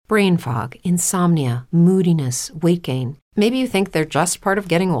brain fog, insomnia, moodiness, weight gain. Maybe you think they're just part of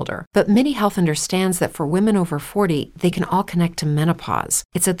getting older, but MIDI Health understands that for women over 40, they can all connect to menopause.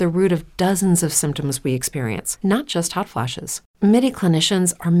 It's at the root of dozens of symptoms we experience, not just hot flashes. MIDI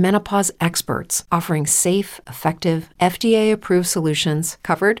clinicians are menopause experts, offering safe, effective, FDA-approved solutions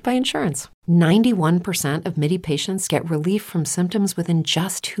covered by insurance. 91% of MIDI patients get relief from symptoms within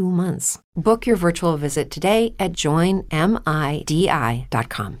just 2 months. Book your virtual visit today at joinmidi.com.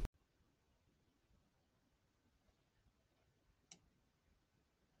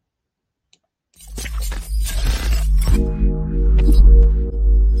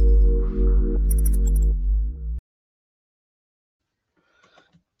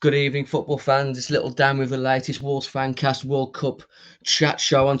 Good evening, football fans. It's Little Dan with the latest Wolves Fancast World Cup chat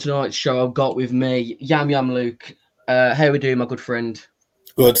show. On tonight's show, I've got with me Yam Luke. How are we doing, my good friend?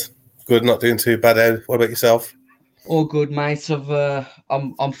 Good. Not doing too bad, Ed. What about yourself? All good, mate.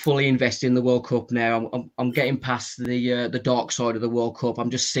 I'm fully invested in the World Cup now. I'm getting past the dark side of the World Cup. I'm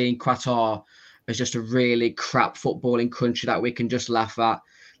just seeing Qatar as just a really crap footballing country that we can just laugh at.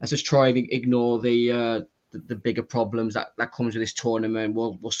 Let's just try and ignore the bigger problems that comes with this tournament.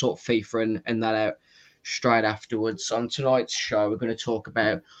 We'll sort FIFA and that out straight afterwards. On tonight's show, we're going to talk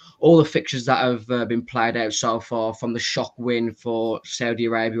about all the fixtures that have been played out so far, from the shock win for Saudi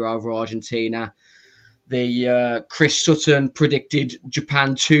Arabia over Argentina, the Chris Sutton predicted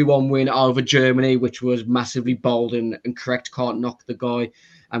Japan 2-1 win over Germany, which was massively bold and correct. Can't knock the guy.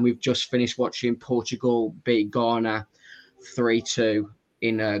 And we've just finished watching Portugal beat Ghana 3-2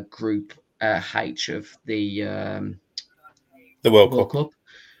 in Group H of the World Cup.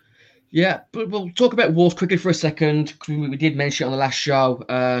 Yeah, but we'll talk about Wolves quickly for a second. We did mention it on the last show.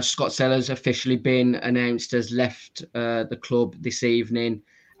 Scott Sellers officially been announced as left the club this evening.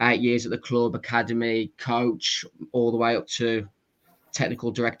 8 years at the club, academy, coach, all the way up to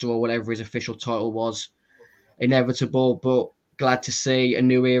technical director or whatever his official title was. Inevitable, but glad to see a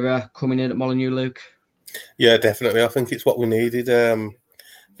new era coming in at Molineux, Luke. Yeah, definitely. I think it's what we needed.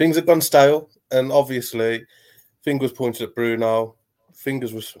 Things have gone stale, and obviously fingers pointed at Bruno,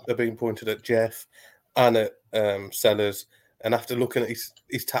 fingers are being pointed at Jeff and at Sellers. And after looking at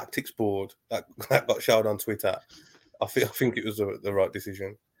his tactics board that got shown on Twitter, I think it was the right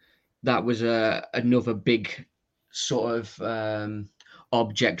decision. That was another big sort of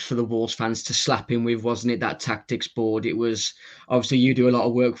object for the Wolves fans to slap in with, wasn't it? That tactics board. It was obviously, you do a lot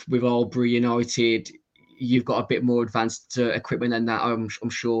of work with Albury United. You've got a bit more advanced equipment than that, I'm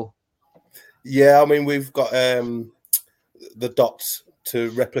sure. Yeah, I mean, we've got the dots to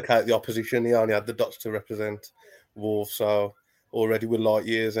replicate the opposition. He only had the dots to represent Wolves, so already we're light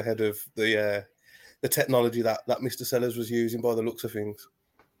years ahead of the technology that Mr. Sellers was using by the looks of things.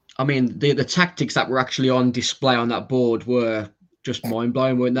 I mean, the tactics that were actually on display on that board were just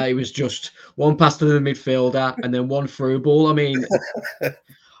mind-blowing, weren't they? It was just one pass to the midfielder and then one through ball. I mean,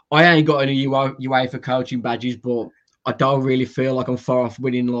 I ain't got any UEFA coaching badges, but I don't really feel like I'm far off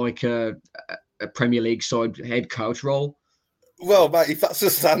winning like a Premier League side head coach role. Well, mate, if that's the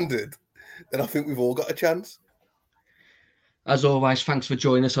standard, then I think we've all got a chance. As always, thanks for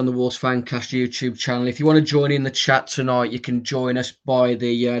joining us on the Wolves Fancast YouTube channel. If you want to join in the chat tonight, you can join us by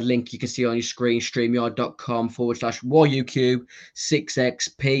the link you can see on your screen,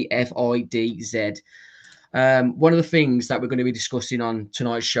 streamyard.com/YUQ6XPFIDZ. One of the things that we're going to be discussing on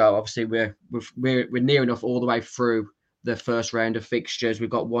tonight's show, obviously we're near enough all the way through the first round of fixtures.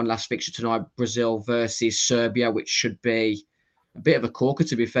 We've got one last fixture tonight, Brazil versus Serbia, which should be a bit of a corker,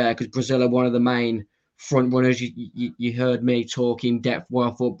 to be fair, because Brazil are one of the main front runners. You heard me talk in depth why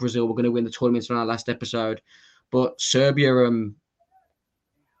I thought Brazil were going to win the tournament on our last episode, but Serbia, I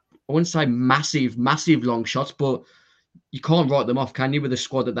wouldn't say massive long shots, but you can't write them off, can you, with the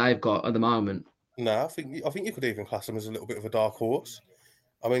squad that they've got at the moment? No, I think you could even class them as a little bit of a dark horse.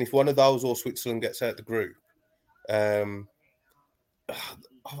 I mean, if one of those or Switzerland gets out the group, I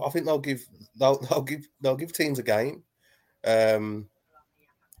think they'll give teams a game.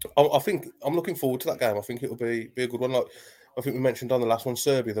 I think I'm looking forward to that game. I think it'll be a good one. Like I think we mentioned on the last one,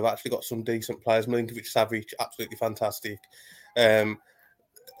 Serbia, they've actually got some decent players. Milinkovic-Savic, absolutely fantastic.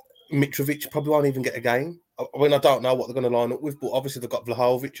 Mitrovic probably won't even get a game. I mean, I don't know what they're going to line up with, but obviously they've got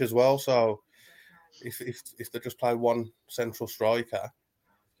Vlahovic as well. So if they just play one central striker,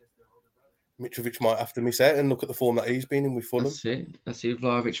 Mitrovic might have to miss out, and look at the form that he's been in with Fulham. That's it.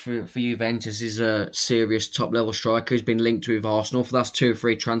 Vlahovic for Juventus is a serious top-level striker who's been linked with Arsenal for the last 2 or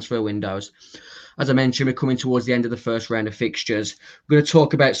 3 transfer windows. As I mentioned, we're coming towards the end of the first round of fixtures. We're going to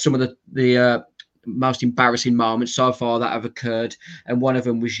talk about some of the most embarrassing moments so far that have occurred, and one of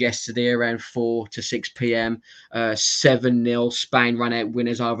them was yesterday around 4 to 6 p.m. 7-0 Spain ran out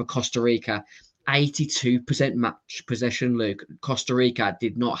winners over Costa Rica. 82% match possession, Luke. Costa Rica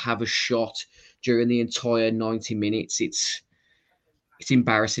did not have a shot during the entire 90 minutes. It's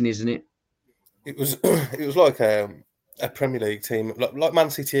embarrassing, isn't it? It was it was like a Premier League team, like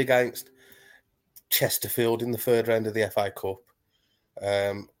Man City against Chesterfield in the third round of the FA Cup.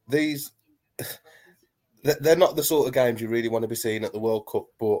 These they're not the sort of games you really want to be seeing at the World Cup,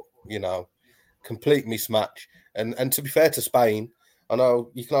 but complete mismatch. And to be fair to Spain, I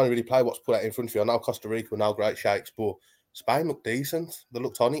know you can only really play what's put out in front of you. I know Costa Rica were now great shakes, but Spain looked decent. They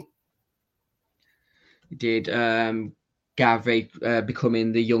looked on it. It did. Gavi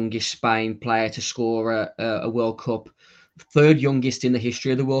becoming the youngest Spain player to score a World Cup, third youngest in the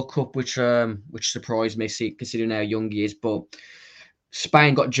history of the World Cup, which surprised me considering how young he is. But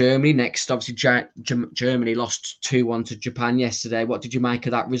Spain got Germany next. Obviously, Germany lost 2-1 to Japan yesterday. What did you make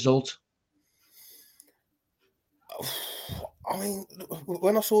of that result? I mean,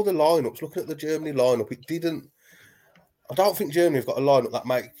 when I saw the lineups, looking at the Germany lineup, I don't think Germany have got a lineup that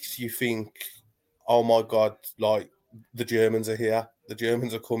makes you think, oh my God, like the Germans are here. The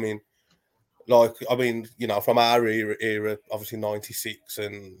Germans are coming. Like, I mean, from our era, obviously 96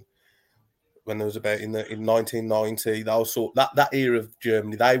 and when there was about in 1990, that era of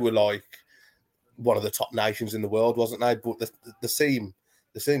Germany, they were like one of the top nations in the world, wasn't they? But the seem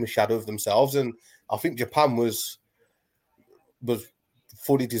a shadow of themselves, and I think Japan was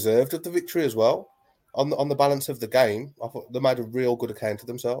fully deserved of the victory as well. On the balance of the game, I thought they made a real good account of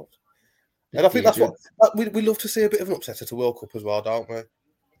themselves, and I think that's what we love to see, a bit of an upset at a World Cup as well, don't we?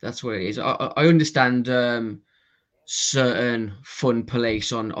 That's what it is. I understand certain fun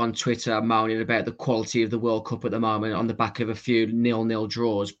police on Twitter moaning about the quality of the World Cup at the moment on the back of a few 0-0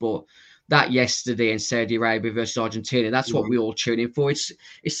 draws, but that yesterday in Saudi Arabia versus Argentina, that's what we all tune in for. It's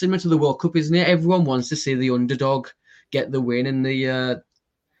similar to the World Cup, isn't it? Everyone wants to see the underdog get the win, and the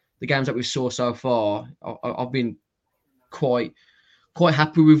games that we saw so far, I've been quite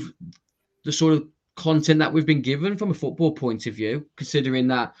happy with the sort of content that we've been given from a football point of view, considering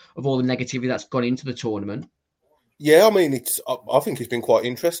that of all the negativity that's gone into the tournament. Yeah, I mean, I think it's been quite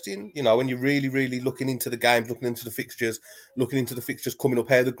interesting, when you're really, really looking into the games, looking into the fixtures coming up,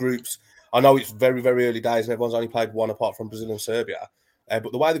 how the groups. I know it's very, very early days and everyone's only played one apart from Brazil and Serbia,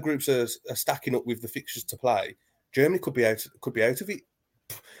 but the way the groups are stacking up with the fixtures to play, Germany could be out of it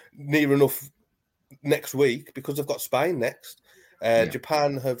near enough next week because they've got Spain next.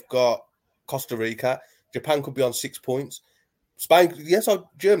 Japan have got Costa Rica. Japan could be on 6 points. Spain,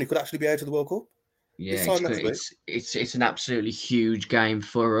 Germany could actually be out of the World Cup. Yeah, it's an absolutely huge game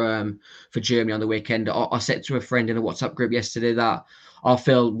for Germany on the weekend. I said to a friend in a WhatsApp group yesterday that I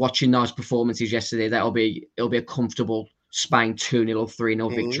feel watching those performances yesterday, it'll be a comfortable Spain 2-0 or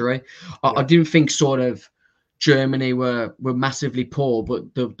 3-0 victory. I didn't think sort of Germany were massively poor,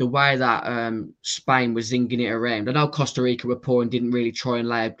 but the way that Spain was zinging it around. I know Costa Rica were poor and didn't really try and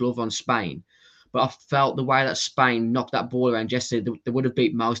lay a glove on Spain, but I felt the way that Spain knocked that ball around yesterday, they would have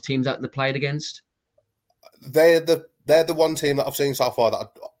beat most teams that they played against. They're the one team that I've seen so far that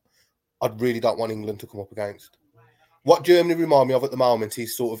I really don't want England to come up against. What Germany remind me of at the moment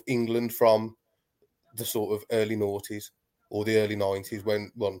is sort of England from the sort of early noughties or the early 90s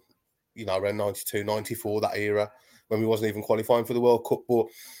when, around 92, 94, that era, when we wasn't even qualifying for the World Cup.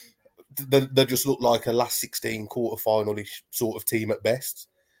 But they just look like a last 16 quarter-final-ish sort of team at best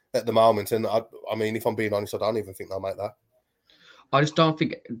at the moment. And I mean, if I'm being honest, I don't even think they'll make that. I just don't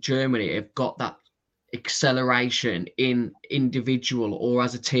think Germany have got that acceleration in individual or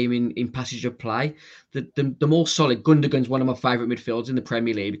as a team in passage of play. The more solid, Gundogan's one of my favourite midfielders in the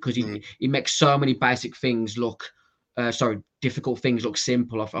Premier League because he makes so many basic things difficult things look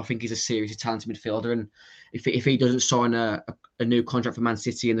simple. I think he's a seriously talented midfielder, and if he doesn't sign a new contract for Man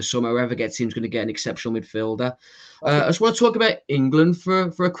City in the summer, whoever gets him is going to get an exceptional midfielder. I just want to talk about England for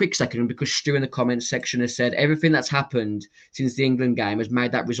a quick second, because Stu in the comments section has said everything that's happened since the England game has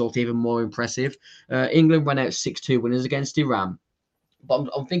made that result even more impressive. England ran out 6-2 winners against Iran, but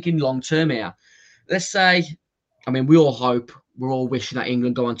I'm thinking long term here. Let's say, we all hope, we're all wishing that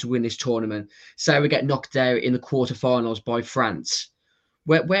England go on to win this tournament. Say we get knocked out in the quarterfinals by France.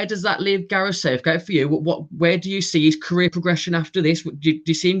 Where does that leave Gareth Southgate for you? Where do you see his career progression after this? Do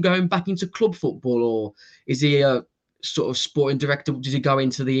you see him going back into club football, or is he a sort of sporting director? Does he go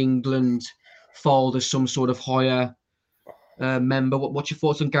into the England fold as some sort of higher member? What's your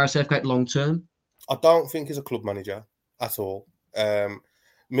thoughts on Gareth Southgate long term? I don't think he's a club manager at all.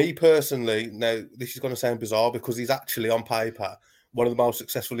 Me personally, now this is going to sound bizarre because he's actually on paper one of the most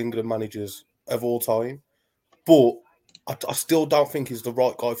successful England managers of all time. But I still don't think he's the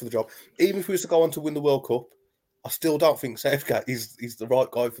right guy for the job. Even if he was to go on to win the World Cup, I still don't think Southgate is the right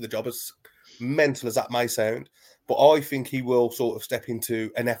guy for the job, as mental as that may sound. But I think he will sort of step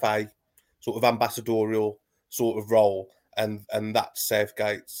into an FA sort of ambassadorial sort of role, and that's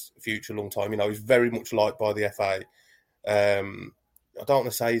Southgate's future long time. You know, he's very much liked by the FA. I don't want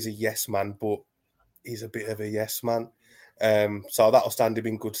to say he's a yes man, but he's a bit of a yes man. So that'll stand him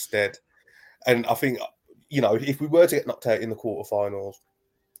in good stead. And I think, you know, if we were to get knocked out in the quarterfinals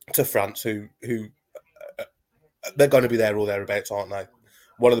to France, who they're going to be there or thereabouts, aren't they?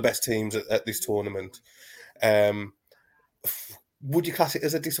 One of the best teams at this tournament. Would you class it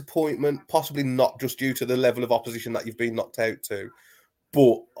as a disappointment? Possibly not, just due to the level of opposition that you've been knocked out to.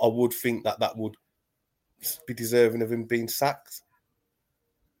 But I would think that would be deserving of him being sacked.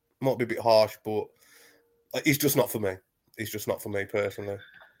 Might be a bit harsh, but it's just not for me. It's just not for me personally.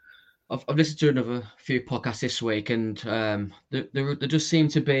 I've listened to another few podcasts this week, and there just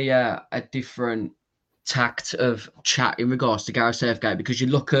seemed to be a different tact of chat in regards to Gareth Southgate, because you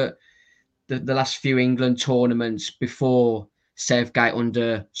look at the last few England tournaments before Southgate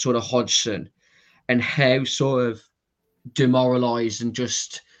under sort of Hodgson, and how sort of demoralised and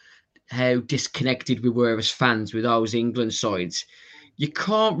just how disconnected we were as fans with those England sides. You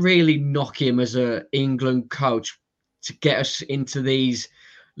can't really knock him as an England coach to get us into these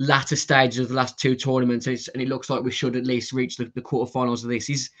latter stages of the last two tournaments, and it looks like we should at least reach the quarterfinals of this.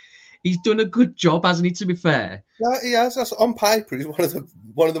 He's done a good job, hasn't he, to be fair? Yeah, he has. That's on paper, he's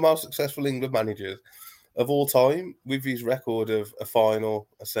one of the most successful England managers of all time, with his record of a final,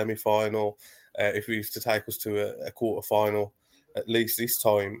 a semi-final, if he was to take us to a quarter-final, at least this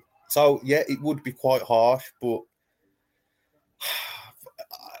time. So, yeah, it would be quite harsh, but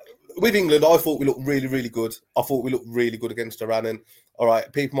with England, I thought we looked really, really good. I thought we looked really good against Iran. And, all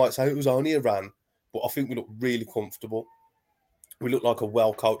right, people might say it was only Iran, but I think we looked really comfortable. We looked like a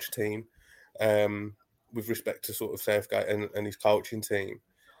well-coached team with respect to sort of Southgate and his coaching team.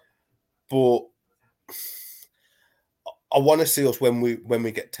 But I want to see us when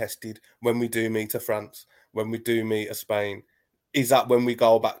we get tested, when we do meet a France, when we do meet a Spain. Is that when we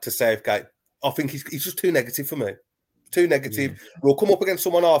go back to Southgate? I think he's just too negative for me. Too negative. Yeah. We'll come up against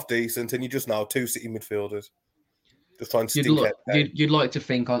someone half decent, and you just know two City midfielders just trying to stink it. You'd like to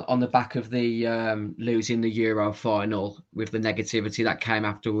think on the back of the losing the Euro final with the negativity that came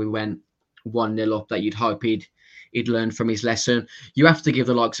after we went 1-0 up, that you'd hope he'd learned from his lesson. You have to give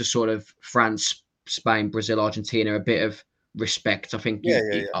the likes of sort of France, Spain, Brazil, Argentina a bit of respect. I think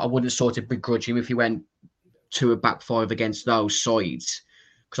I wouldn't sort of begrudge him if he went to a back five against those sides,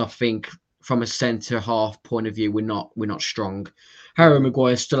 because I think from a centre half point of view, we're not strong. Harry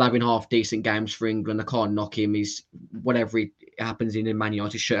Maguire's still having half decent games for England. I can't knock him. He's whatever happens in a Man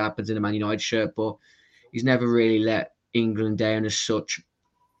United shirt happens in a Man United shirt, but he's never really let England down as such.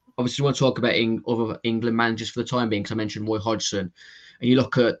 Obviously, we want to talk about other England managers for the time being, because I mentioned Roy Hodgson. And you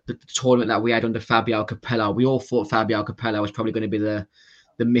look at the tournament that we had under Fabio Capello. We all thought Fabio Capello was probably going to be the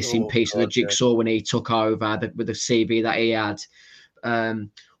missing piece of the jigsaw when he took over with the CV that he had.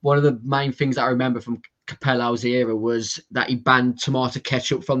 One of the main things that I remember from Capello's era was that he banned tomato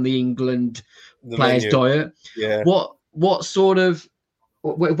ketchup from the England players' diet. Yeah. What sort of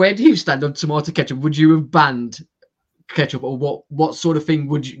where do you stand on tomato ketchup? Would you have banned ketchup, or what sort of thing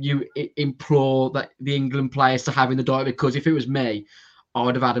would you implore that the England players to have in the diet? Because if it was me, I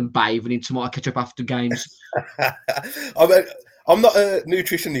would have had them bathing in tomato ketchup after games. I mean, I'm not a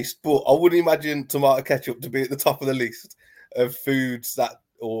nutritionist, but I wouldn't imagine tomato ketchup to be at the top of the list of foods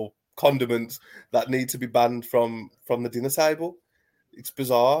or condiments that need to be banned from the dinner table. It's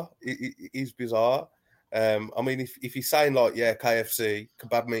bizarre. It is bizarre. I mean, if you're saying like, KFC,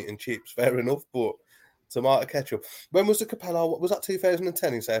 kebab meat and chips, fair enough, but tomato ketchup. When was the Capello? Was that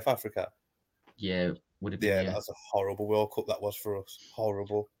 2010 in South Africa? Yeah, would have been. Yeah, that was a horrible World Cup that was for us.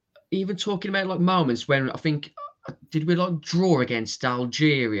 Horrible. Even talking about like moments when I think, did we like draw against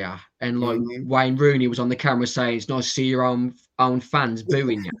Algeria, and like Wayne Rooney was on the camera saying it's nice to see your own fans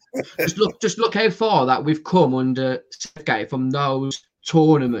booing you. just look how far that we've come under Southgate from those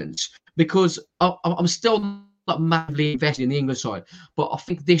tournaments, because I'm still not massively invested in the England side, but I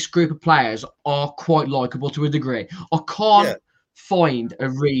think this group of players are quite likeable to a degree. I can't find a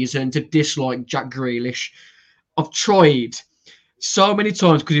reason to dislike Jack Grealish. I've tried so many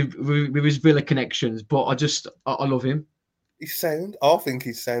times because with his Villa connections, but I love him. He's sound. I think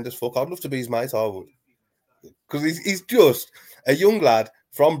he's sound as fuck. I'd love to be his mate. I would, because he's just a young lad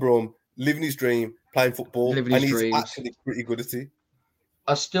from Brum, living his dream, playing football, and he's actually pretty good at it.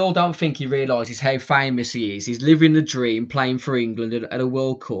 I still don't think he realises how famous he is. He's living the dream, playing for England at a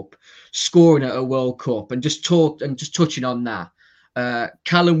World Cup, scoring at a World Cup, and just touching on that.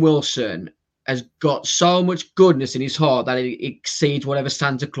 Callum Wilson has got so much goodness in his heart that it exceeds whatever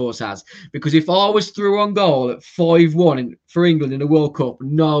Santa Claus has. Because if I was through on goal at 5-1 for England in the World Cup,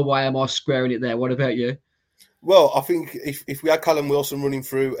 no way am I squaring it there. What about you? Well, I think if we had Callum Wilson running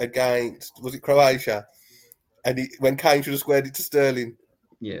through against, was it Croatia? And when Kane should have squared it to Sterling.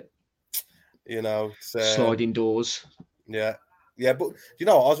 Yeah. You know. Sliding doors. Yeah. Yeah, but, you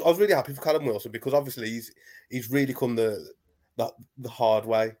know, I was really happy for Callum Wilson because obviously he's really come the hard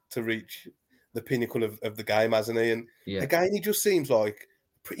way to reach the pinnacle of the game, hasn't he? And again, he just seems like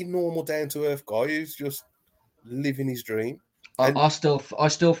a pretty normal, down-to-earth guy who's just living his dream. I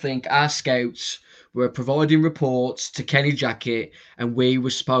still think our scouts were providing reports to Kenny Jackett, and we were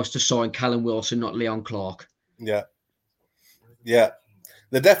supposed to sign Callum Wilson, not Leon Clark. Yeah. Yeah.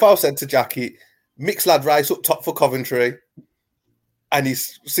 The defo said to Jackett, mixed lad race up top for Coventry. And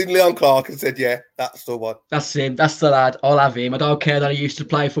he's seen Leon Clark and said, yeah, that's the one. That's him. That's the lad. I'll have him. I don't care that he used to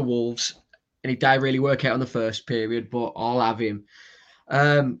play for Wolves and he didn't really work out on the first period, but I'll have him.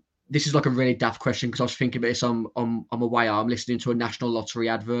 This is like a really daft question because I was thinking about this on my way out. I'm listening to a National Lottery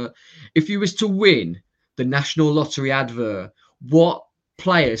advert. If you was to win the National Lottery advert, what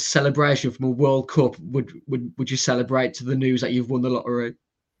player's celebration from a World Cup would you celebrate to the news that you've won the lottery?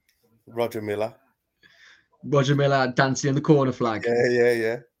 Roger Miller dancing in the corner flag.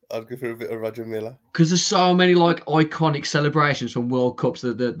 Yeah. I'd go for a bit of Roger Miller. Because there's so many like iconic celebrations from World Cups.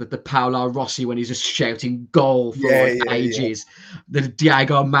 The Paolo Rossi when he's just shouting goal for ages. Yeah. The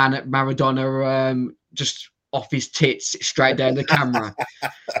Diego Maradona just off his tits straight down the camera.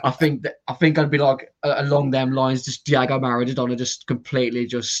 I think I'd be like along them lines. Just Diego Maradona just completely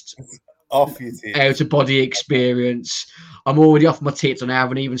just off your tits. Out of body experience. I'm already off my tits and I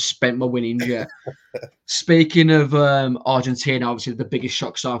haven't even spent my winnings yet. Speaking of Argentina, obviously the biggest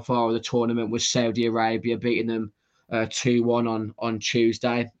shock so far of the tournament was Saudi Arabia beating them 2-1 on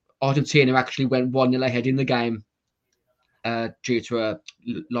Tuesday. Argentina actually went 1-0 ahead in the game due to a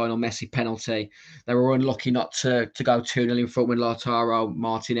Lionel Messi penalty. They were unlucky not to go 2-0 in front when Lautaro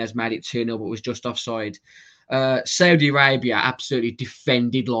Martinez made it 2-0 but was just offside. Saudi Arabia absolutely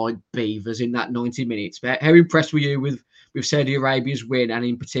defended like beavers in that 90 minutes. How impressed were you with Saudi Arabia's win and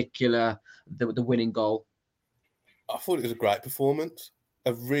in particular the winning goal? I thought it was a great performance,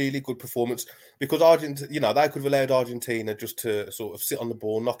 a really good performance because Argentina, you know, they could have allowed Argentina just to sort of sit on the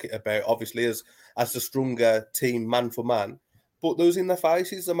ball, knock it about, obviously as the stronger team man for man. But those in their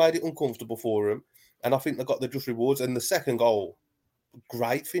faces, they made it uncomfortable for them. And I think they got the just rewards. And the second goal,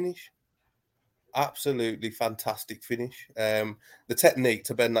 great finish. Absolutely fantastic finish. The technique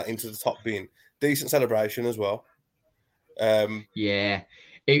to bend that into the top bin, decent celebration as well.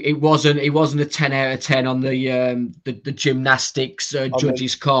 It wasn't a 10 out of 10 on the gymnastics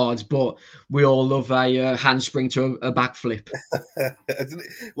judges' cards, but we all love a handspring to a backflip.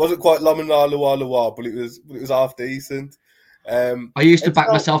 It wasn't quite Lamina Lua, but it was half decent. I used to back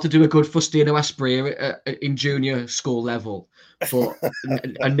myself to do a good Faustino Asprilla in junior school level, but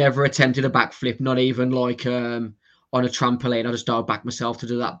I never attempted a backflip, not even like on a trampoline. I just don't back myself to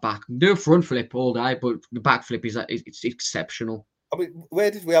do that back. I can do a front flip all day, but the backflip it's exceptional. I mean, where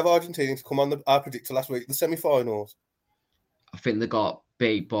did we have Argentina to come on our predictor last week? The semi-finals. I think they got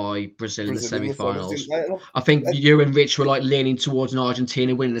beat by Brazil in the semi-finals. I think you and Rich were like leaning towards an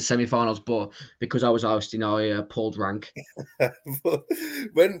Argentina winning the semi-finals, but because I was hosting, I pulled rank.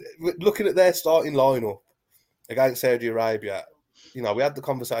 When looking at their starting lineup against Saudi Arabia, you know, we had the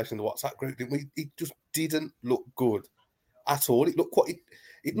conversation in the WhatsApp group, didn't we? It just didn't look good at all. It looked quite...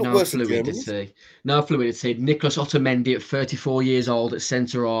 No fluidity. Nicolas Otamendi at 34 years old at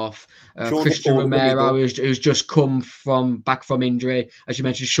centre half. Christian Romero, who's just come back from injury. As you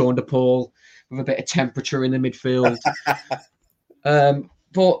mentioned, Sean DePaul with a bit of temperature in the midfield.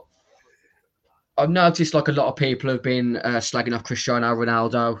 But I've noticed like a lot of people have been slagging off Cristiano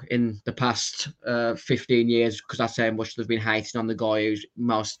Ronaldo in the past 15 years because that's how much they've been hating on the guy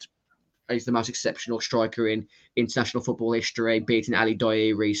he's the most exceptional striker in international football history, beating Ali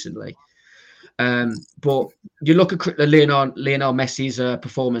Daei recently. But you look at Lionel Messi's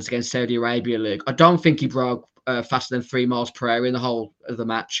performance against Saudi Arabia League. I don't think he broke faster than 3 miles per hour in the whole of the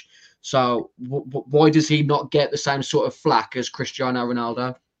match. So why does he not get the same sort of flack as Cristiano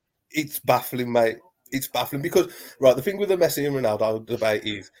Ronaldo? It's baffling, mate. It's baffling because, right, the thing with the Messi and Ronaldo debate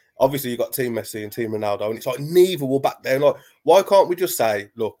is, obviously you've got Team Messi and Team Ronaldo, and it's like neither will back down. Like, why can't we just say,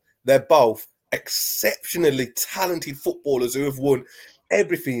 look, they're both exceptionally talented footballers who have won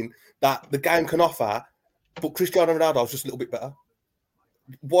everything that the game can offer, but Cristiano Ronaldo is just a little bit better.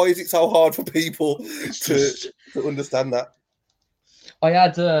 Why is it so hard for people to Just, understand that? I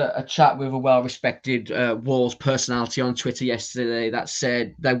had a chat with a well-respected Wolves personality on Twitter yesterday that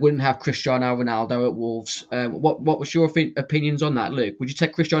said they wouldn't have Cristiano Ronaldo at Wolves. What was your opinions on that, Luke? Would you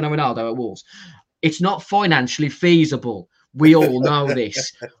take Cristiano Ronaldo at Wolves? It's not financially feasible. We all know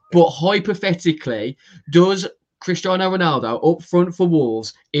this. But hypothetically, does Cristiano Ronaldo up front for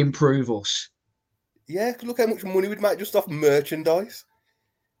Wolves improve us? Yeah, look how much money we'd make just off merchandise.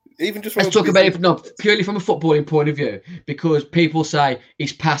 Even just let's talk about it purely from a footballing point of view, because people say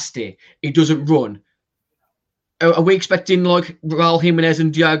he's past it, he doesn't run. Are we expecting like Raul Jimenez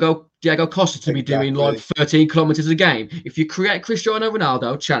and Diego Costa to be doing like 13 kilometers a game? If you create Cristiano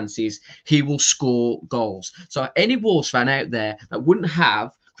Ronaldo chances, he will score goals. So any Wolves fan out there that wouldn't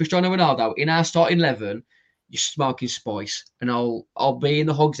have Cristiano Ronaldo in our starting 11, you're smoking spice, and I'll be in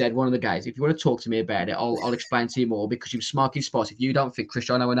the Hog's Head one of the guys. If you want to talk to me about it, I'll explain to you more, because you're smoking spice if you don't think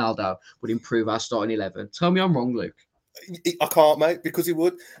Cristiano Ronaldo would improve our starting 11. Tell me I'm wrong, Luke. I can't, mate, because he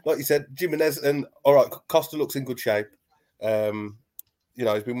would. Like you said, Jimenez and all right, Costa looks in good shape.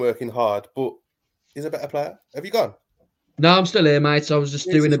 He's been working hard, but he's a better player. Have you gone? No, I'm still here, mate. I was just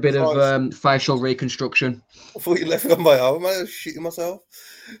doing a bit of facial reconstruction. I thought you left me on my own, mate. I was shitting myself.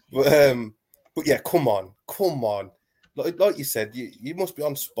 But yeah, come on. Like you said, you must be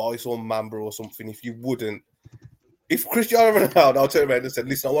on Spice or Mamba or something if you wouldn't. If Cristiano Ronaldo turned around and said,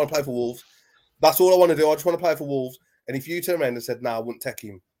 listen, I want to play for Wolves. That's all I want to do. I just want to play for Wolves. And if you turn around and said, no, I wouldn't take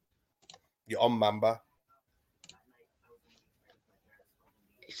him, you're on Mamba.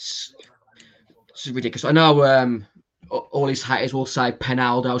 It's ridiculous. I know all his haters will say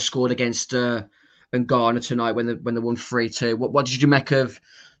Penaldo scored against Ghana tonight when they won 3-2. What did you make of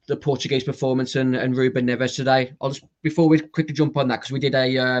the Portuguese performance and Ruben Neves today? Before we quickly jump on that, because we did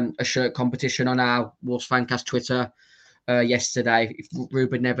a shirt competition on our Wolves Fancast Twitter yesterday. If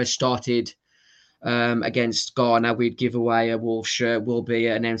Ruben Neves started against Ghana, we'd give away a Wolves shirt. We'll be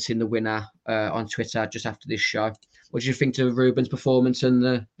announcing the winner on Twitter just after this show. What did you think of Ruben's performance and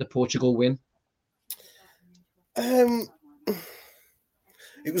the Portugal win? It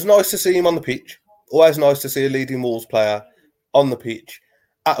was nice to see him on the pitch. Always nice to see a leading Wolves player on the pitch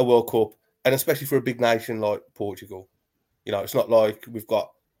at a World Cup, and especially for a big nation like Portugal. It's not like we've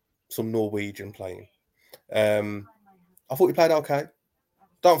got some Norwegian playing. I thought he played okay.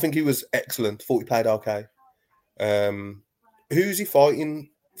 Don't think he was excellent. Thought he played okay. Who's he fighting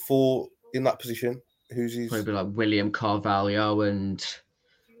for in that position? Probably like William Carvalho and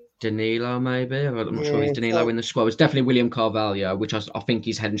Danilo, maybe. I'm not sure he's Danilo in the squad. It's definitely William Carvalho, which I think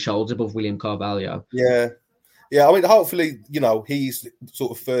he's head and shoulders above William Carvalho. Yeah. I mean, hopefully, he's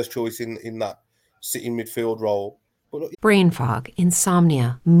sort of first choice in that sitting midfield role. Brain fog,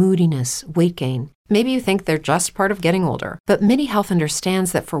 insomnia, moodiness, weight gain. Maybe you think they're just part of getting older, but MIDI Health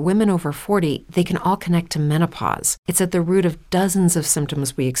understands that for women over 40, they can all connect to menopause. It's at the root of dozens of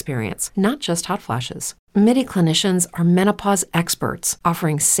symptoms we experience, not just hot flashes. MIDI clinicians are menopause experts,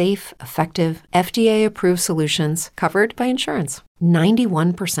 offering safe, effective, FDA-approved solutions covered by insurance.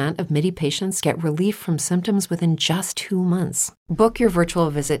 91% of MIDI patients get relief from symptoms within just 2 months. Book your virtual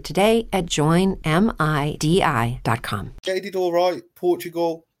visit today at joinmidi.com. They did all right.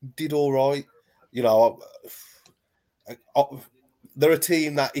 Portugal did all right. They're a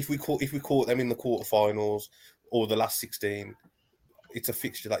team that if we caught them in the quarterfinals or the last 16, it's a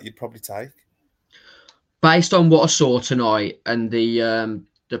fixture that you'd probably take. Based on what I saw tonight and the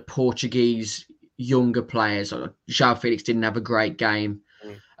Portuguese younger players, João Felix didn't have a great game.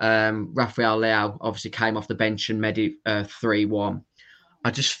 Rafael Leao obviously came off the bench and made it 3-1.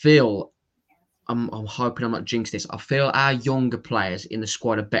 I just feel, I'm hoping I'm not jinxing this, I feel our younger players in the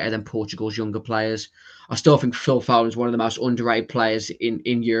squad are better than Portugal's younger players. I still think Phil Foden is one of the most underrated players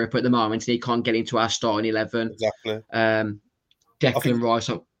in Europe at the moment. He can't get into our starting 11. Exactly. Declan Rice,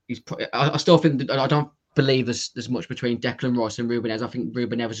 I still think that I don't believe there's much between Declan Rice and Ruben Neves. I think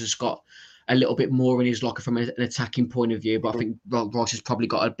Ruben Neves has got a little bit more in his locker from an attacking point of view, but I think Rice has probably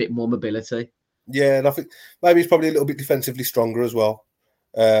got a bit more mobility. Yeah, and I think maybe he's probably a little bit defensively stronger as well.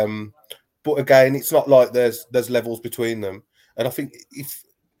 But again, it's not like there's levels between them. And I think if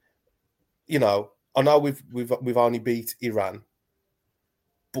I know we've only beat Iran,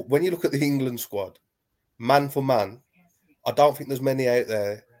 but when you look at the England squad, man for man, I don't think there's many out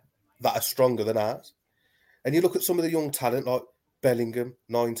there that are stronger than ours. And you look at some of the young talent like Bellingham,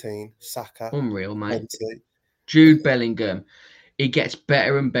 19, Saka. Unreal, mate. 20. Jude Bellingham, he gets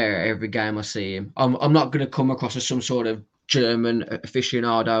better and better every game I see him. I'm not going to come across as some sort of German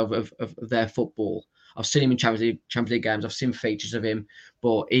aficionado of their football. I've seen him in Champions League games. I've seen features of him,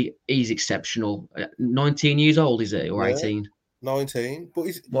 but he's exceptional. 19 years old, is he? Or 18? 19. But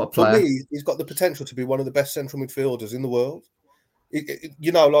What a for player. me, he's got the potential to be one of the best central midfielders in the world.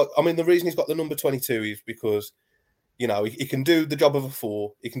 You know, like, I mean, the reason he's got the number 22 is because, you know, he can do the job of a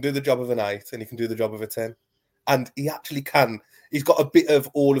 4, he can do the job of an 8, and he can do the job of a 10. And he actually can. He's got a bit of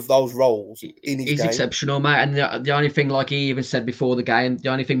all of those roles in his He's game. exceptional, mate. And the only thing, like he even said before the game, the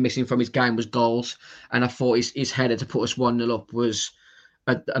only thing missing from his game was goals. And I thought his header to put us 1-0 up was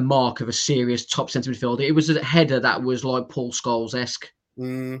a mark of a serious top centre midfielder. It was a header that was like Paul Scholes-esque.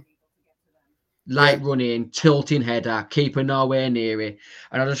 Late running, tilting header, keeper nowhere near it.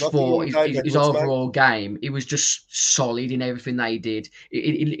 And I just thought his overall game, it was just solid in everything that he did.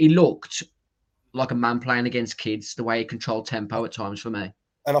 He looked like a man playing against kids, the way he controlled tempo at times for me.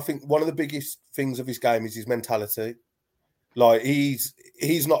 And I think one of the biggest things of his game is his mentality. Like, he's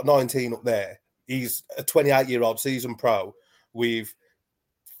not 19 up there. He's a 28-year-old seasoned pro with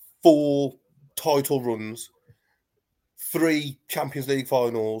 4 title runs, 3 Champions League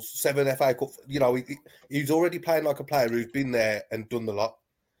finals, 7 FA Cup. You know, he's already playing like a player who's been there and done the lot.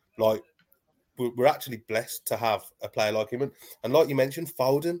 Like, we're actually blessed to have a player like him. And like you mentioned,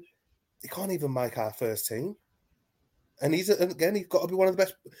 Foden, he can't even make our first team. And he's got to be one of the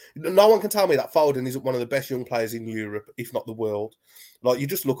best. No one can tell me that Foden isn't one of the best young players in Europe, if not the world. Like, you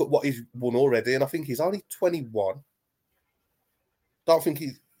just look at what he's won already, and I think he's only 21. Don't think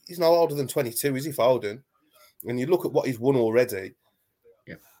he's no older than 22, is he, Foden? And you look at what he's won already.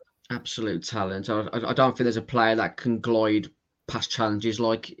 Yeah, absolute talent. I don't think there's a player that can glide past challenges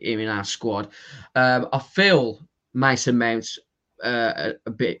like him in our squad. I feel Mason Mount's a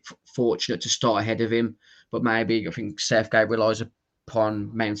bit fortunate to start ahead of him, but maybe I think Southgate relies upon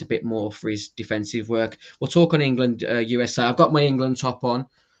Mount a bit more for his defensive work. We'll talk on England, USA. I've got my England top on.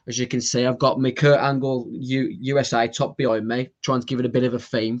 As you can see, I've got my Kurt Angle USA top behind me, trying to give it a bit of a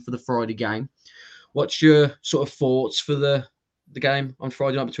theme for the Friday game. What's your sort of thoughts for the game on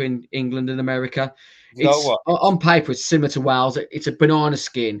Friday night between England and America? On paper, it's similar to Wales. It's a banana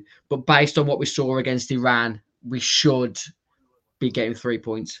skin, but based on what we saw against Iran, we should be getting 3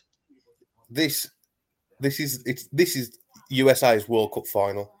 points. This is USA's World Cup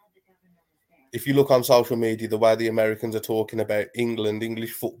final. If you look on social media, the way the Americans are talking about England,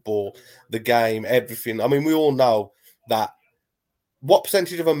 English football, the game, everything. I mean, we all know that. What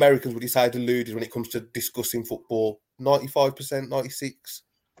percentage of Americans would you say are deluded when it comes to discussing football? 95%, 96%?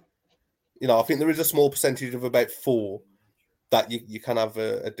 You know, I think there is a small percentage of about 4 that you can have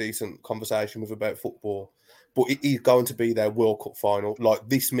a decent conversation with about football. But it is going to be their World Cup final. Like,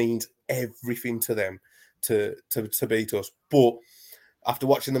 this means everything to them to beat us. But after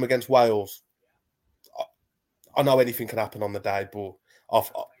watching them against Wales, I know anything can happen on the day. But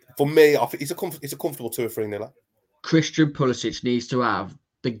for me, it's a comfortable 2 or 3-0. Christian Pulisic needs to have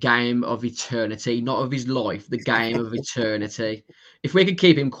the game of eternity, not of his life, the game of eternity. If we could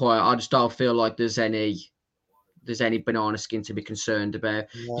keep him quiet, I just don't feel like there's any banana skin to be concerned about.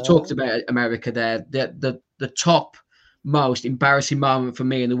 No. You talked about America there. The top most embarrassing moment for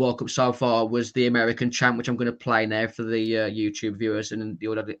me in the World Cup so far was the American chant, which I'm going to play now for the YouTube viewers and the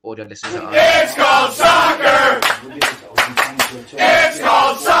audio listeners at home. It's called soccer! It's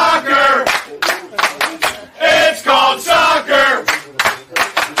called soccer! It's called soccer!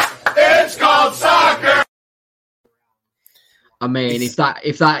 It's called soccer! I mean, if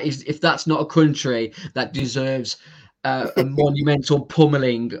that's not a country that deserves a monumental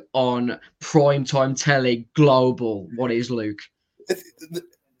pummeling on primetime telly, global, what is, Luke?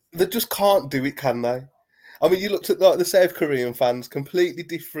 They just can't do it, can they? I mean, you looked at the South Korean fans, completely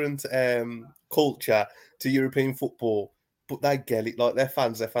different culture to European football, but they get it. Like, their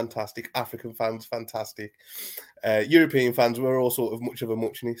fans, they're fantastic. African fans, fantastic. European fans were all sort of much of a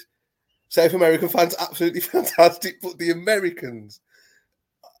muchness. South American fans, absolutely fantastic. But the Americans,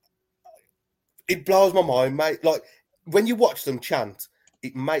 it blows my mind, mate. Like, when you watch them chant,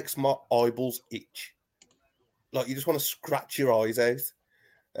 it makes my eyeballs itch. Like, you just want to scratch your eyes out.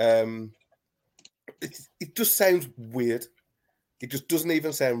 It just sounds weird. It just doesn't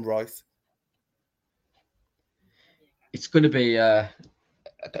even sound right. It's going to be a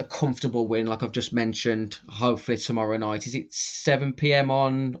comfortable win, like I've just mentioned, hopefully tomorrow night. Is it 7 p.m.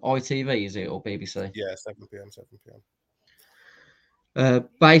 on ITV, is it, or BBC? Yeah, 7 p.m.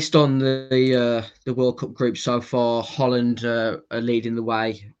 Based on the World Cup group so far, Holland are leading the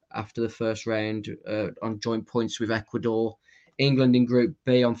way after the first round on joint points with Ecuador. England in Group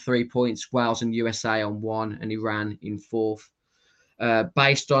B on 3 points, Wales and USA on 1, and Iran in 4th.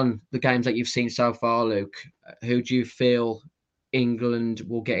 Based on the games that you've seen so far, Luke, who do you feel England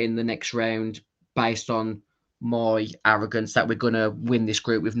will get in the next round based on my arrogance that we're going to win this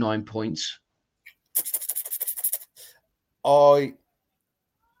group with 9 points? I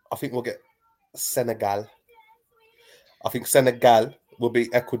think we'll get Senegal. I think Senegal will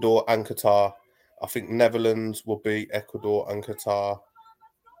beat Ecuador and Qatar. I think Netherlands will beat Ecuador and Qatar.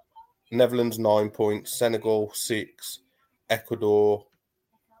 Netherlands 9 points, Senegal 6, Ecuador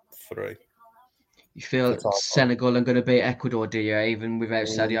 3. You feel Qatar. Senegal are going to beat Ecuador, do you, even without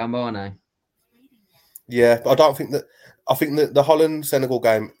Sadio Mane? Yeah, but I don't think that. I think that the Holland-Senegal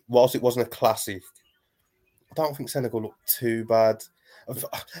game, whilst it wasn't a classic, I don't think Senegal looked too bad.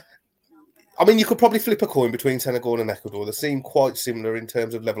 I mean, you could probably flip a coin between Senegal and Ecuador. They seem quite similar in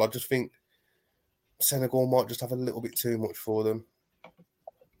terms of level. I just think Senegal might just have a little bit too much for them.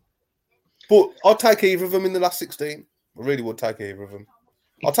 But I'd take either of them in the last 16. I really would take either of them.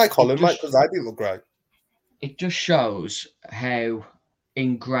 I'll take Holland, mate, because they didn't look great. It just shows how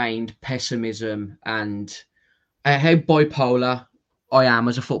ingrained pessimism and how bipolar I am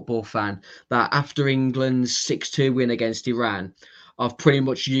as a football fan, that after England's 6-2 win against Iran, I've pretty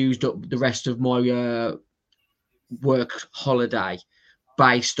much used up the rest of my work holiday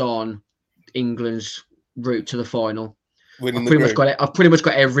based on England's route to the final. I've pretty much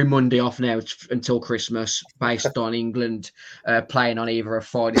got every Monday off now until Christmas based on England playing on either a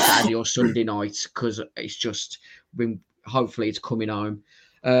Friday, Saturday or Sunday night, because it's just hopefully it's coming home.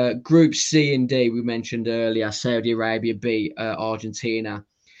 Group C and D, we mentioned earlier, Saudi Arabia beat Argentina.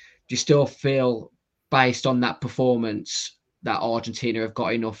 Do you still feel, based on that performance, that Argentina have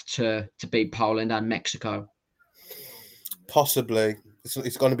got enough to beat Poland and Mexico? Possibly.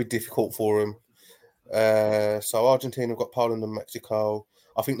 It's going to be difficult for them. So Argentina have got Poland and Mexico.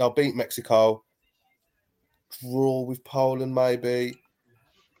 I think they'll beat Mexico. Draw with Poland, maybe.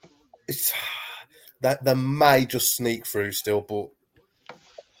 It's that they may just sneak through still, but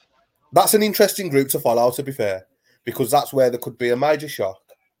that's an interesting group to follow, to be fair, because that's where there could be a major shock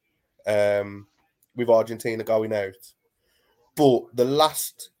with Argentina going out. But the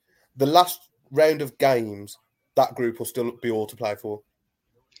last round of games, that group will still be all to play for.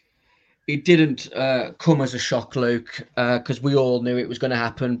 It didn't come as a shock, Luke, because we all knew it was going to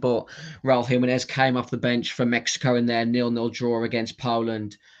happen. But Raul Jimenez came off the bench for Mexico in their 0-0 draw against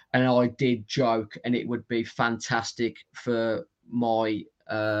Poland. And I did joke, and it would be fantastic for my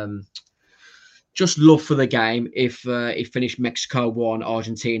just love for the game if it finished Mexico 1,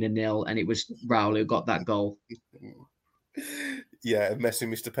 Argentina 0, and it was Raul who got that goal. Yeah, Messi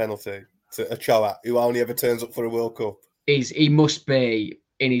missed a penalty to Ochoa, who only ever turns up for a World Cup. He must be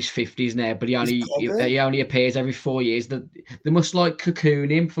in his 50s now, but he only appears every 4 years. They must like cocoon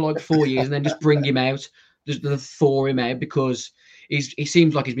him for like 4 years and then just bring him out, just thaw him out, because he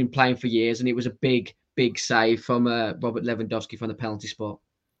seems like he's been playing for years, and it was a big save from Robert Lewandowski from the penalty spot.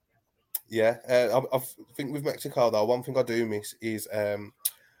 Yeah, I think with Mexico though, one thing I do miss is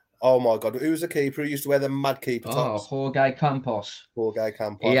oh my God, who was the keeper who used to wear the mad keeper tops? Jorge Campos.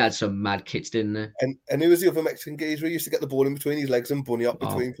 He had some mad kits, didn't he? And who was the other Mexican geezer who used to get the ball in between his legs and bunny up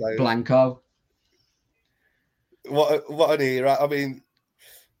between players? Blanco. What an era! I mean,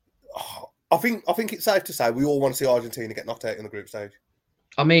 I think it's safe to say we all want to see Argentina get knocked out in the group stage.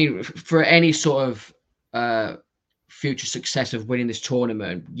 I mean, for any sort of future success of winning this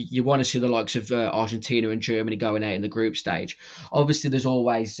tournament, you want to see the likes of Argentina and Germany going out in the group stage. Obviously, there's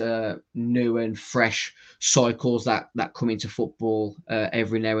always new and fresh cycles that come into football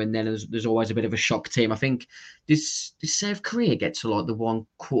every now and then. There's always a bit of a shock team. I think this South Korea get to like the one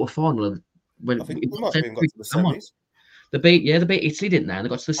quarterfinal. I think we might have even got to the semis. They beat Italy, didn't they? And they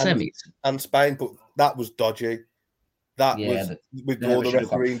got to the semis. And Spain, but that was dodgy. That was, with all the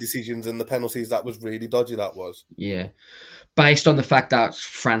refereeing decisions and the penalties, that was really dodgy, that was. Yeah. Based on the fact that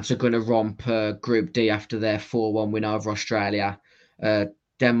France are going to romp Group D after their 4-1 win over Australia,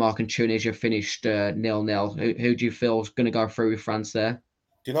 Denmark and Tunisia finished 0-0. Who do you feel is going to go through with France there?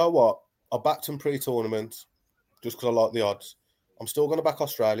 Do you know what? I backed them pre-tournament just because I like the odds. I'm still going to back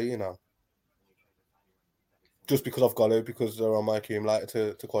Australia, you know. Just because I've got to, because they're on my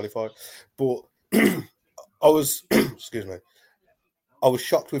accumulator to qualify. But I was, excuse me, I was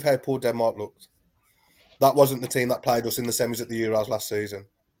shocked with how poor Denmark looked. That wasn't the team that played us in the semis at the Euros last season.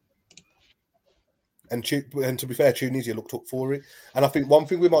 And to be fair, Tunisia looked up for it. And I think one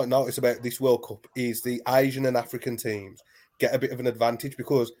thing we might notice about this World Cup is the Asian and African teams get a bit of an advantage,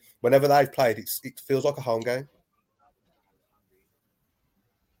 because whenever they've played, it feels like a home game.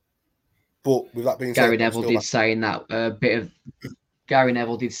 But with that being said, Gary Neville did say in that Gary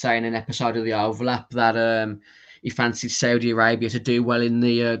Neville did say in an episode of The Overlap that he fancied Saudi Arabia to do well in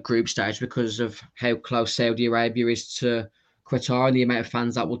the group stage because of how close Saudi Arabia is to Qatar and the amount of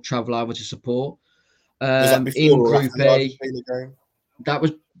fans that will travel over to support. In Group A, that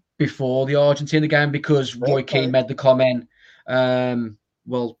was before the Argentina game, because Roy Keane made the comment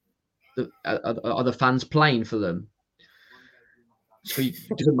Well, are the fans playing for them? So it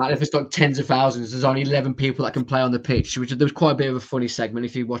doesn't matter if it's like tens of thousands. There's only 11 people that can play on the pitch, which there was quite a bit of a funny segment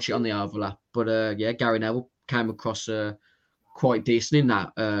if you watch it on the overlap. But yeah, Gary Neville came across quite decent in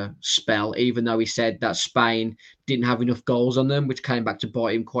that spell, even though he said that Spain didn't have enough goals on them, which came back to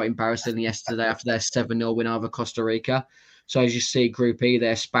bite him quite embarrassingly yesterday after their 7-0 win over Costa Rica. So as you see, Group E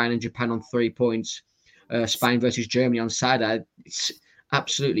there, Spain and Japan on 3 points. Spain versus Germany on Saturday. It's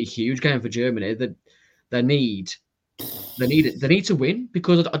absolutely huge game for Germany. They need to win,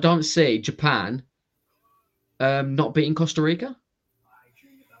 because I don't see Japan not beating Costa Rica.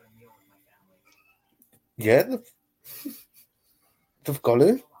 Yeah, they've got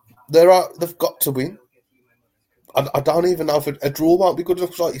to. They've got to win. I don't even know if a draw won't be good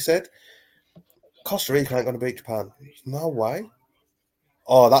enough, like you said. Costa Rica ain't going to beat Japan. No way.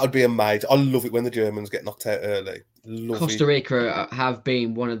 Oh, that would be amazing. I love it when the Germans get knocked out early. Costa Rica have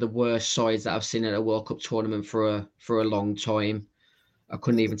been one of the worst sides that I've seen at a World Cup tournament for a long time. I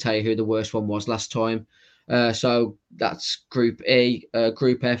couldn't even tell you who the worst one was last time. So that's Group E.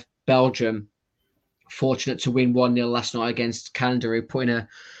 Group F, Belgium, fortunate to win 1-0 last night against Canada, who put in a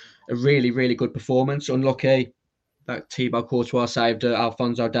really, really good performance. Unlucky that Thibaut Courtois saved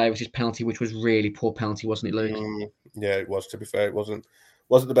Alphonso Davies' penalty, which was really poor penalty, wasn't it, Luke? Yeah, it was, to be fair. It wasn't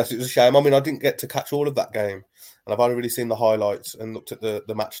the best. It was a shame. I mean, I didn't get to catch all of that game, and I've only really seen the highlights and looked at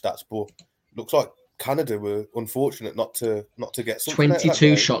the match stats, but looks like Canada were unfortunate not to get something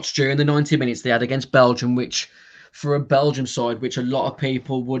 22 shots during the 90 minutes they had against Belgium, which for a Belgium side, which a lot of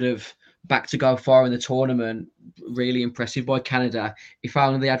people would have backed to go far in the tournament, really impressive by Canada. If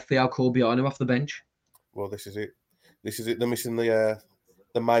only they had Theo Corbiano off the bench. Well, this is it. They're missing the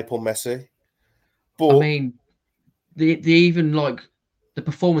Maple Messi. But I mean, the even like the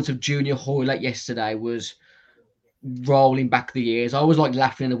performance of Junior Hoylett yesterday was rolling back the years. I was like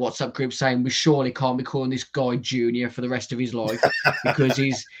laughing in the WhatsApp group saying we surely can't be calling this guy Junior for the rest of his life because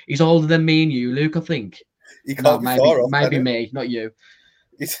he's older than me and you, Luke, I think. He can't be far off. Maybe me, not you.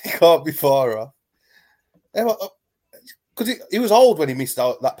 He can't be far off. Because he was old when he missed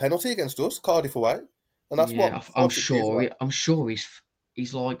out that penalty against us, Cardiff away. And that's what I'm sure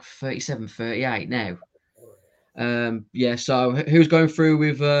he's like 37, 38 now. So who's going through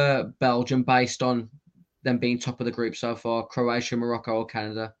with Belgium based on them being top of the group so far? Croatia, Morocco, or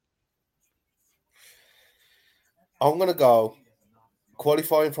Canada? I'm going to go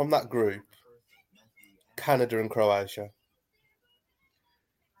qualifying from that group, Canada and Croatia.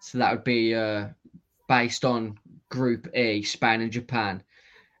 So that would be based on Group E, Spain and Japan.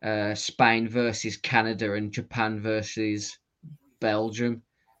 Spain versus Canada and Japan versus Belgium.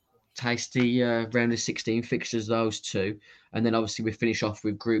 Tasty round of 16 fixtures, those two. And then obviously we finish off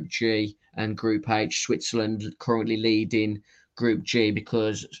with Group G and Group H. Switzerland currently leading Group G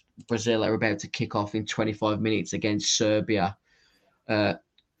because Brazil are about to kick off in 25 minutes against Serbia.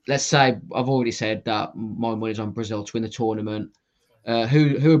 Let's say I've already said that my money's on Brazil to win the tournament.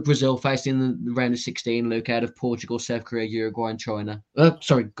 Who are Brazil facing in the round of 16, Luke, out of Portugal, South Korea, Uruguay, and China?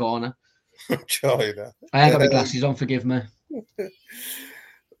 Ghana. China. I ain't got my glasses on, forgive me.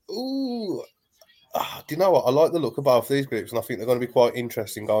 Ooh. Do you know what? I like the look of both these groups, and I think they're going to be quite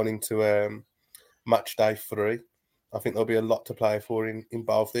interesting going into match day 3. I think there'll be a lot to play for in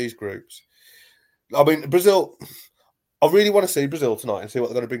both these groups. I mean, Brazil, I really want to see Brazil tonight and see what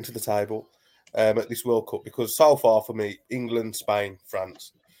they're going to bring to the table at this World Cup, because so far for me, England, Spain,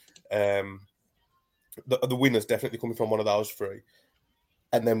 France, the winner's definitely coming from one of those 3.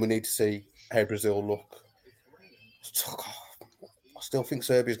 And then we need to see how Brazil look. I still think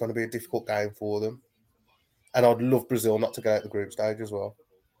Serbia is going to be a difficult game for them. And I'd love Brazil not to get out the group stage as well.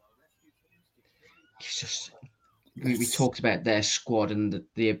 It's just, we talked about their squad and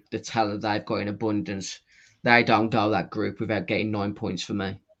the talent they've got in abundance. They don't go that group without getting 9 points for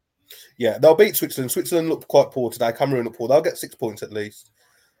me. Yeah, they'll beat Switzerland. Switzerland looked quite poor today. Cameroon looked poor. They'll get 6 points at least.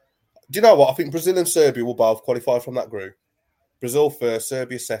 Do you know what? I think Brazil and Serbia will both qualify from that group. Brazil first,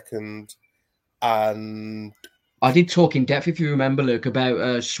 Serbia second, and... I did talk in depth, if you remember, Luke,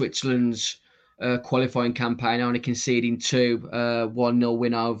 about Switzerland's qualifying campaign, only conceding 2, 1-0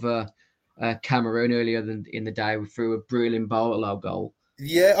 win over Cameroon earlier in the day through a brilliant Barlow goal.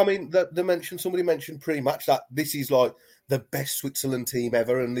 Yeah, I mean, somebody mentioned pre-match that this is like the best Switzerland team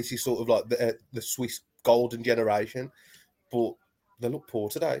ever, and this is sort of like the Swiss golden generation. But they look poor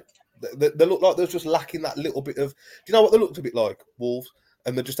today. They look like they're just lacking that little bit of... Do you know what they looked a bit like? Wolves.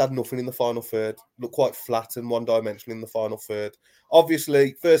 And they just had nothing in the final third. Looked quite flat and one-dimensional in the final third.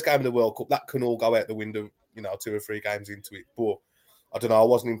 Obviously, first game of the World Cup, that can all go out the window, 2 or 3 games into it. But I don't know, I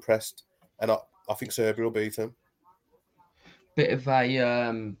wasn't impressed. And I think Serbia will beat them. bit of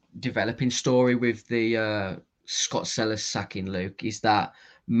a developing story with the Scott Sellers sacking, Luke, is that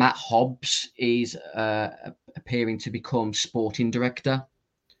Matt Hobbs is appearing to become sporting director.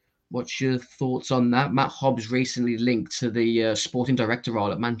 What's your thoughts on that? Matt Hobbs recently linked to the sporting director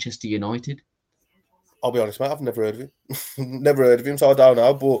role at Manchester United. I'll be honest, mate, I've never heard of him. Never heard of him, so I don't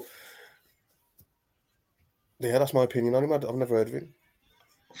know. But yeah, that's my opinion on him. I've never heard of him.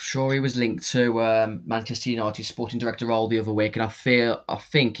 Sure, he was linked to Manchester United's sporting director role the other week, and I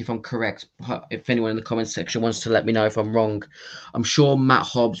think if I'm correct, if anyone in the comments section wants to let me know if I'm wrong, I'm sure Matt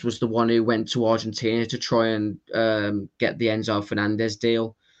Hobbs was the one who went to Argentina to try and get the Enzo Fernandez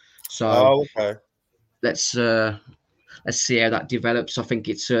deal. So okay. Let's see how that develops. I think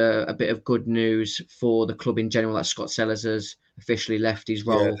it's a bit of good news for the club in general that Scott Sellers has officially left his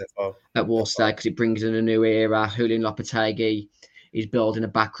role at Wolfstead, because it brings in a new era. Julian Lopetegui is building a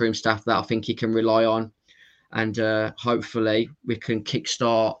backroom staff that I think he can rely on, and hopefully we can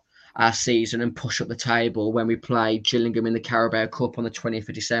kickstart our season and push up the table when we play Gillingham in the Carabao Cup on the 20th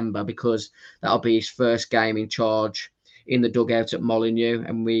of December, because that'll be his first game in charge in the dugout at Molineux,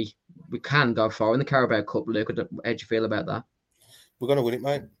 and we can go far in the Carabao Cup. Luke, how do you feel about that? We're going to win it,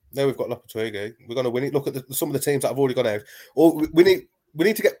 mate. Now we've got Lopetegui. We're going to win it. Look at some of the teams that have already gone out. Or we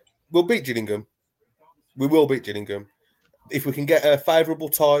need to get. We'll beat Gillingham. We will beat Gillingham. If we can get a favourable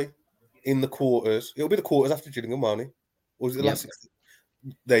tie in the quarters, it'll be the quarters after Gillingham, won't it? Or is it the last 16?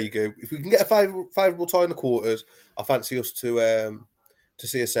 There you go. If we can get a favourable tie in the quarters, I fancy us to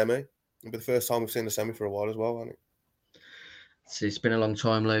see a semi. It'll be the first time we've seen a semi for a while as well, won't it? It's been a long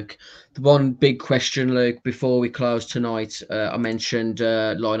time, Luke. The one big question, Luke, before we close tonight, I mentioned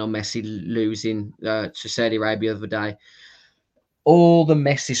Lionel Messi losing to Saudi Arabia the other day. All the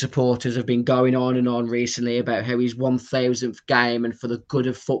Messi supporters have been going on and on recently about how his 1,000th game, and for the good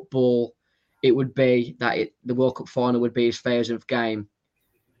of football, it would be that the World Cup final would be his 1,000th game.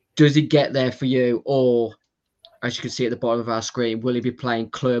 Does he get there for you? Or, as you can see at the bottom of our screen, will he be playing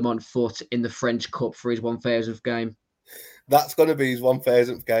Clermont Foot in the French Cup for his 1,000th game? That's going to be his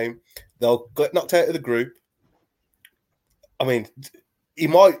 1,000th game. They'll get knocked out of the group. I mean, he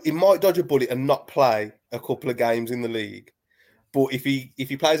might dodge a bullet and not play a couple of games in the league. But if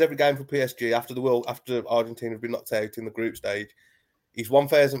he plays every game for PSG after Argentina have been knocked out in the group stage, his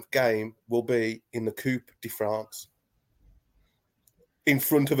 1,000th game will be in the Coupe de France, in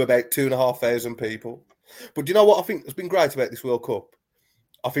front of about 2,500 people. But do you know what I think has been great about this World Cup?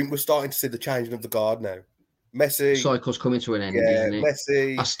 I think we're starting to see the changing of the guard now. Messi, cycle's coming to an end, isn't it?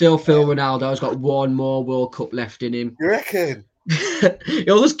 Messi. I still feel Ronaldo's got one more World Cup left in him. You reckon?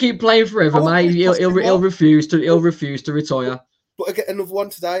 He'll just keep playing forever, mate. He'll refuse to retire. But I get another one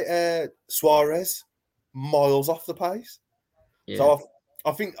today. Suarez, miles off the pace. Yeah. So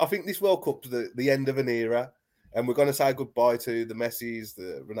I think this World Cup's the end of an era, and we're going to say goodbye to the Messis,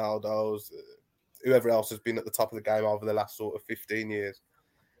 the Ronaldos, whoever else has been at the top of the game over the last sort of 15 years.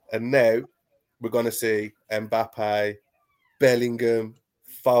 And now we're going to see Mbappe, Bellingham,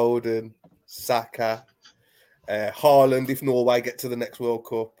 Foden, Saka, Haaland if Norway get to the next World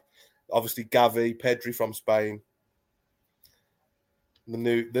Cup. Obviously, Gavi, Pedri from Spain. The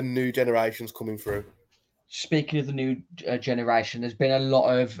new generation's coming through. Speaking of the new generation, there's been a lot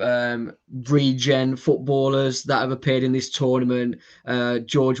of regen footballers that have appeared in this tournament.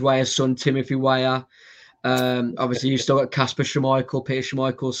 George Weah's son, Timothy Weah. Obviously, you've still got Kasper Schmeichel, Peter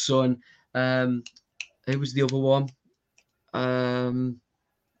Schmeichel's son. Who was the other one? I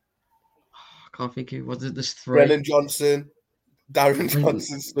can't think who was it. There's three. Brennan Johnson, Darren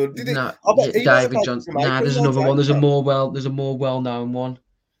Johnson's son. David Johnson. There's another one. There's a more well-known one.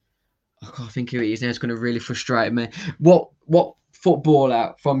 I can't think who it is now. It's going to really frustrate me. What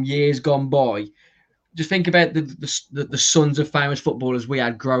footballer from years gone by? Just think about the sons of famous footballers we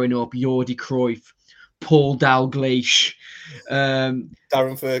had growing up: Jordi Cruyff, Paul Dalglish,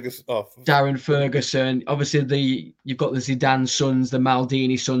 Darren Ferguson. Darren Ferguson. Obviously, you've got the Zidane sons, the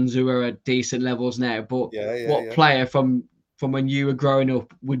Maldini sons, who are at decent levels now. But what player from when you were growing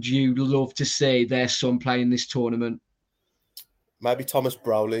up would you love to see their son play in this tournament? Maybe Thomas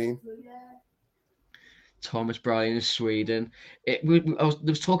Brolin. Thomas Brolin of Sweden. I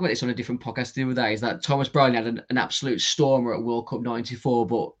was talking about this on a different podcast the other day. Is that Thomas Brolin had an absolute stormer at World Cup '94,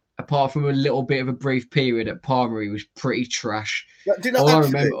 but apart from a little bit of a brief period at Parma, he was pretty trash.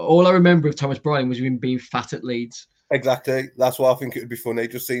 All I remember of Thomas Brolin was him being fat at Leeds. Exactly. That's why I think it would be funny,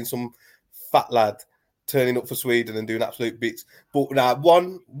 just seeing some fat lad turning up for Sweden and doing absolute bits. But now,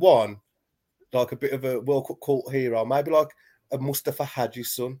 one like a bit of a World Cup cult hero, maybe like a Mustafa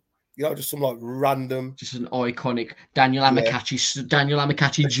Hadji's son. just some like random. Just an iconic Daniel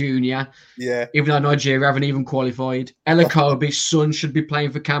Amokachi Jr. Yeah. Even though Nigeria haven't even qualified. Ella Kobe's son should be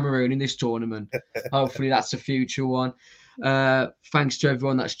playing for Cameroon in this tournament. Hopefully that's a future one. Thanks to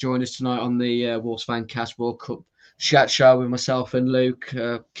everyone that's joined us tonight on the Wolves Fancast World Cup chat show with myself and Luke.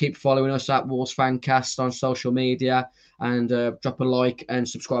 Keep following us at Wolves Fancast on social media, and drop a like and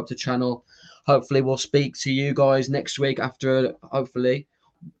subscribe to the channel. Hopefully we'll speak to you guys next week after, hopefully,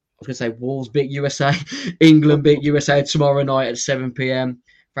 I was going to say Wolves beat USA, England beat USA tomorrow night at 7 p.m.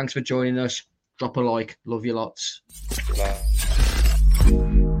 Thanks for joining us. Drop a like. Love you lots.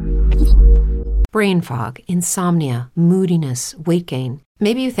 Brain fog, insomnia, moodiness, weight gain.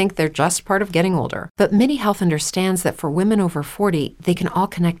 Maybe you think they're just part of getting older, but MIDI Health understands that for women over 40, they can all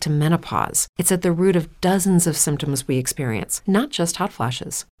connect to menopause. It's at the root of dozens of symptoms we experience, not just hot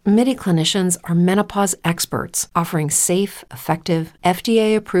flashes. MIDI clinicians are menopause experts, offering safe, effective,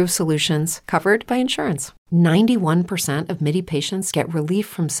 FDA-approved solutions covered by insurance. 91% of MIDI patients get relief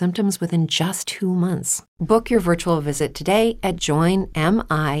from symptoms within just 2 months. Book your virtual visit today at joinmidi.com.